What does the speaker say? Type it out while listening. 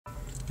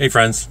Hey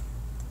friends,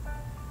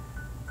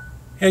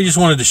 hey, I just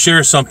wanted to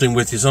share something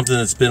with you, something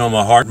that's been on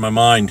my heart and my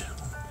mind.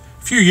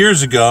 A few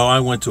years ago, I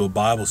went to a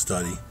Bible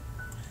study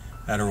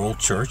at our old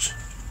church,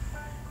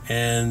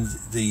 and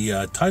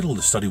the title of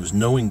the study was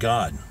Knowing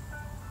God.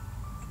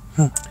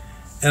 And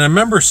I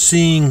remember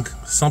seeing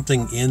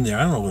something in there,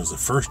 I don't know if it was the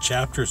first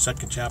chapter,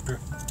 second chapter,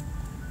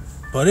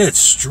 but it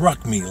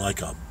struck me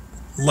like a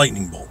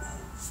lightning bolt.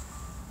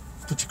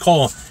 What you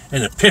call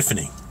an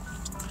epiphany.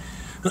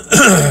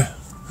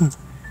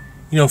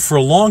 You know, for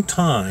a long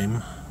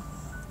time,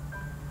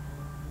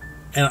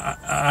 and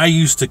I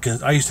used to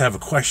have a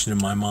question in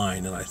my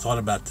mind, and I thought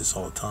about this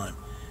all the time.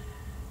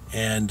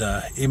 And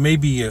it may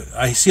be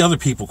I see other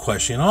people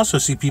question, and I also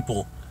see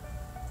people,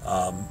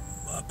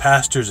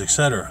 pastors,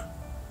 etc.,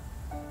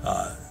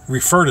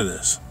 refer to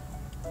this.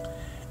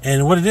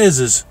 And what it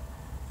is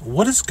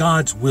what is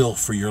God's will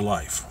for your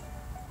life?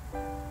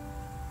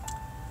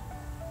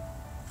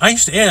 I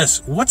used to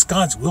ask, what's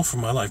God's will for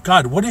my life?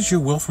 God, what is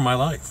your will for my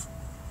life?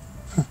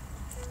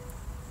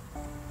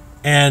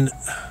 And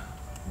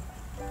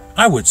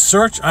I would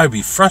search, I would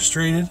be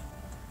frustrated,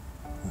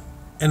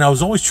 and I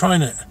was always trying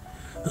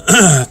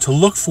to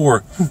look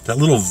for that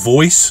little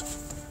voice.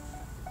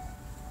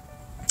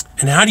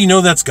 And how do you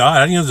know that's God?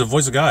 How do you know it's the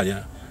voice of God?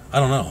 Yeah, I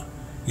don't know.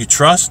 You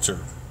trust or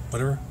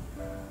whatever.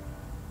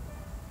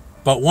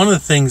 But one of the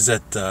things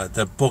that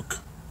that book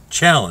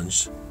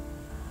challenged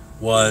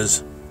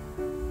was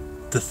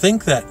to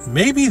think that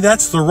maybe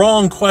that's the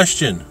wrong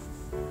question.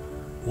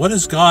 What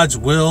is God's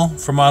will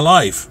for my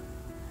life?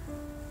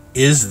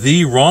 Is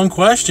the wrong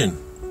question.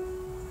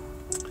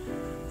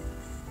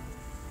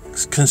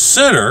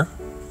 Consider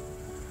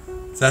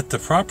that the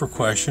proper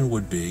question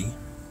would be,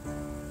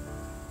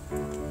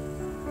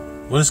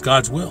 what is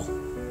God's will?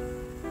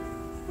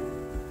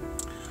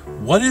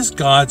 What is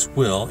God's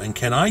will, and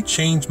can I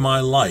change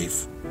my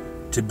life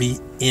to be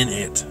in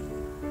it?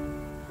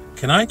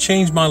 Can I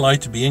change my life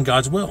to be in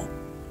God's will?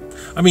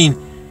 I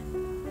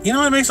mean, you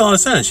know, it makes a lot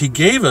of sense. He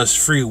gave us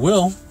free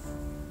will.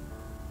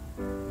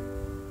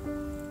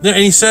 And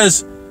he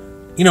says,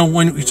 you know,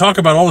 when we talk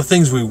about all the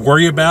things we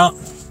worry about,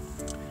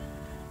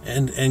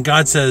 and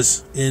God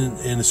says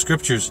in the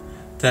scriptures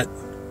that,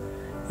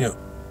 you know,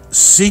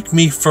 seek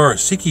ye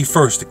first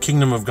the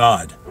kingdom of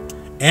God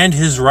and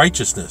his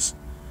righteousness.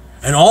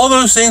 And all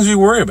those things we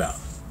worry about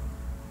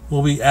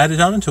will be added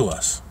unto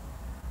us.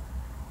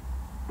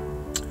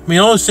 I mean,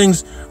 all those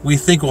things we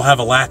think we'll have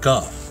a lack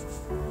of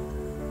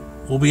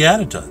will be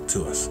added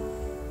to us.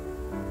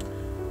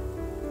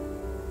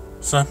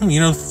 So, you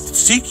know,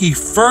 seek ye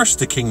first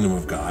the kingdom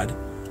of God.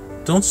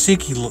 Don't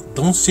seek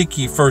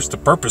ye first the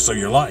purpose of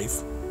your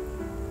life,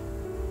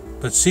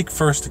 but seek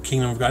first the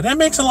kingdom of God. That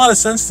makes a lot of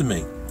sense to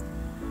me.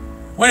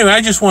 Well, anyway,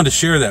 I just wanted to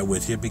share that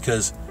with you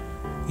because,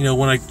 you know,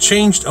 when I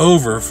changed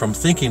over from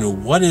thinking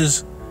of what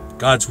is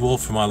God's will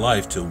for my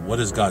life to what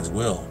is God's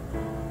will,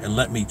 and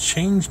let me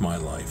change my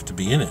life to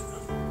be in it,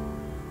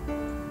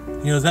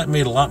 you know, that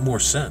made a lot more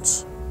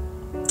sense.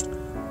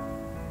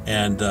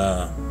 And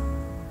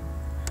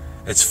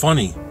it's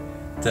funny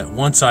that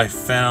once I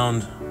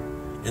found,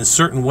 in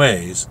certain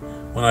ways,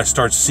 when I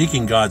start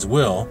seeking God's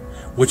will,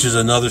 which is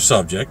another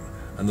subject,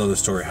 another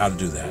story, how to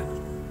do that.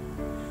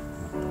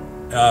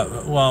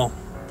 Well,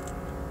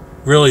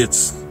 really,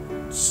 it's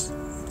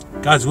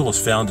God's will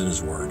is found in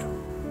his word.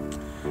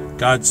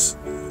 God's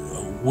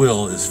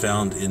will is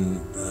found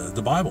in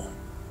the Bible.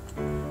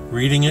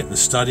 Reading it and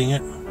studying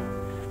it.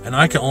 And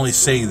I can only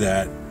say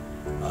that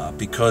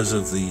because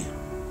of the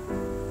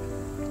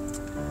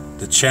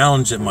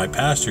challenge that my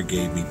pastor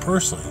gave me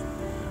personally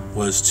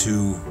was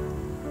to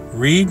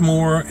read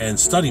more and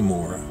study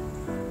more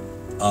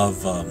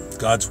of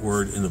God's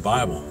word in the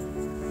Bible.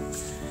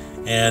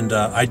 And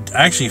I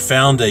actually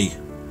found a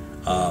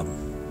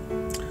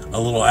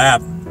little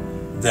app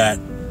that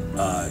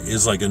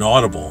is like an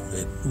Audible.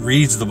 It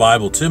reads the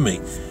Bible to me,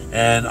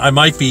 and I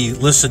might be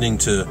listening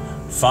to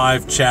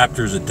 5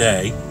 chapters a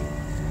day.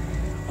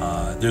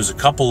 There's a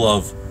couple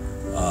of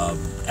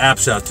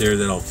apps out there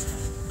that'll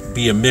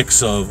be a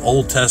mix of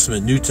Old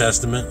Testament, New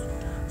Testament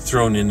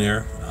thrown in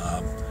there,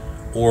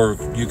 or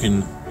you can,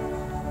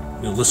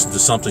 you know, listen to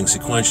something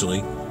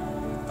sequentially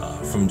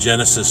from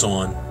Genesis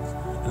on.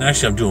 And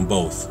actually, I'm doing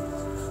both,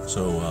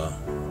 so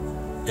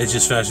it's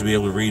just fast to be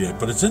able to read it.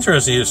 But it's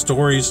interesting to hear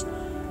stories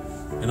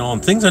and all,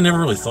 and things I never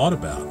really thought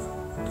about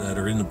that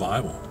are in the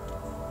Bible.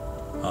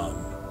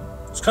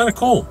 It's kind of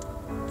cool.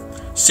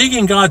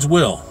 Seeking God's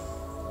will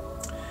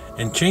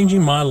and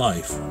changing my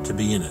life to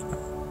be in it.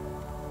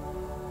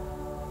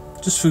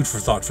 Just food for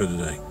thought for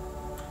today.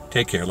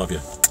 Take care. Love you.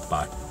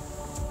 Bye.